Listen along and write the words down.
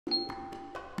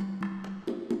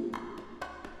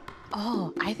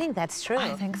Oh, I think that's true.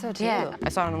 I think so too. Yeah. I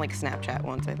saw it on like Snapchat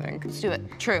once, I think. Let's do it.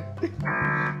 True.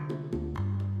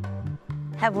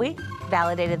 Have we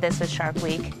validated this with Shark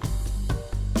Week?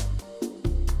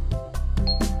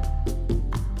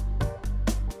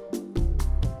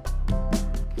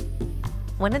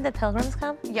 When did the pilgrims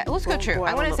come? Yeah, let's go true.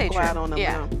 I want to say true.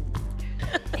 Yeah.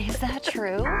 Is that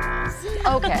true?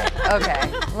 Okay,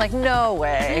 okay. Like, no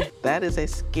way. That is a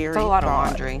scary It's a lot of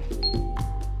thought. laundry.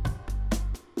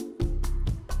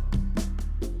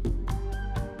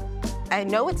 I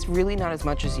know it's really not as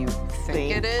much as you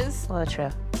think it is. Well, true.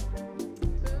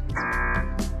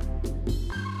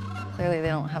 Clearly they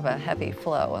don't have a heavy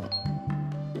flow.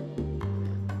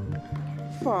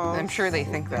 False. I'm sure they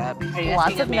think that.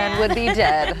 Lots of men would be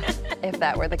dead if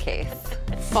that were the case.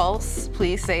 False.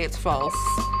 Please say it's false.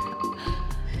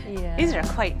 Yeah. These are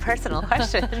quite personal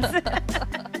questions.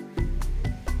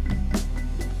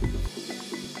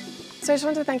 So I just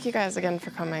want to thank you guys again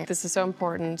for coming. This is so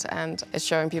important, and it's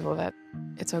showing people that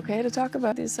it's okay to talk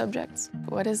about these subjects.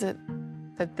 What is it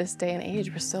that this day and age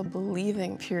we're still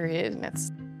believing, period? And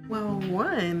it's Well,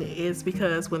 one is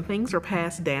because when things are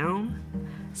passed down,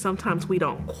 sometimes we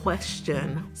don't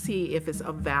see if it's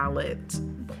a valid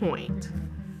point.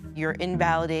 You're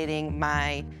invalidating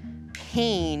my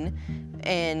pain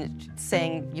and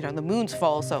saying, you know, the moon's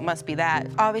full, so it must be that.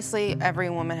 Obviously, every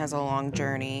woman has a long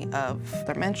journey of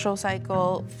their menstrual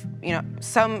cycle. You know,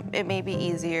 some it may be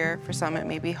easier, for some it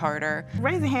may be harder.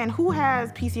 Raise a hand, who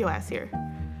has PCOS here?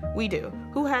 We do.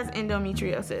 Who has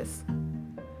endometriosis?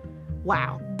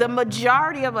 Wow. The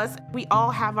majority of us, we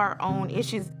all have our own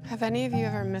issues. have any of you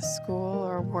ever missed school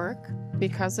or work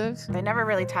because of? I never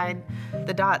really tied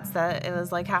the dots that it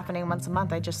was like happening once a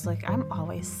month. I just I'm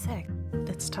always sick.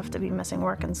 It's tough to be missing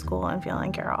work and school and feeling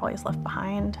like you're always left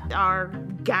behind. Our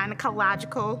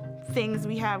gynecological things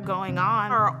we have going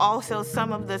on are also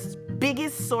some of the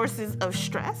biggest sources of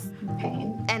stress.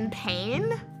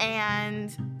 Pain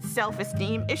and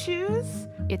self-esteem issues.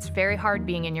 It's very hard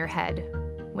being in your head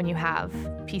when you have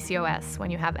PCOS,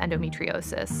 when you have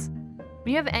endometriosis.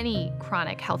 When you have any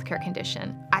chronic healthcare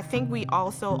condition. I think we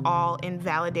also all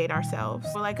invalidate ourselves.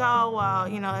 We're like, oh, well,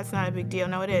 you know, that's not a big deal.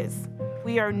 No, it is.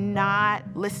 We are not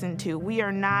listened to. We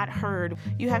are not heard.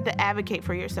 You have to advocate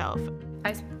for yourself.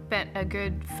 I spent a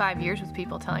good 5 years with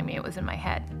people telling me it was in my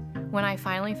head. When I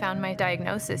finally found my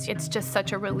diagnosis, it's just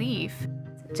such a relief.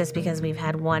 Just because we've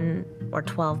had 1 or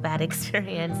 12 bad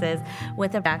experiences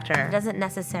with a doctor doesn't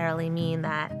necessarily mean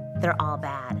that they're all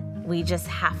bad. We just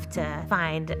have to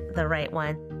find the right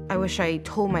one. I wish I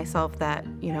told myself that,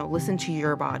 you know, listen to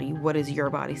your body. What is your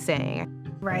body saying?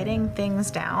 Writing things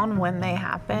down when they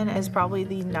happen is probably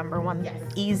the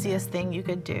 #1 easiest thing you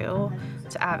could do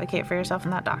to advocate for yourself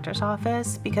in that doctor's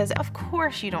office, because of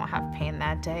course you don't have pain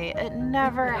that day. It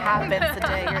never happens the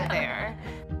day you're there.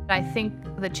 I think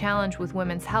the challenge with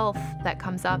women's health that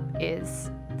comes up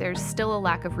is there's still a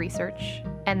lack of research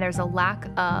and there's a lack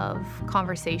of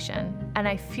conversation, and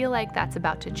I feel like that's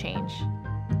about to change.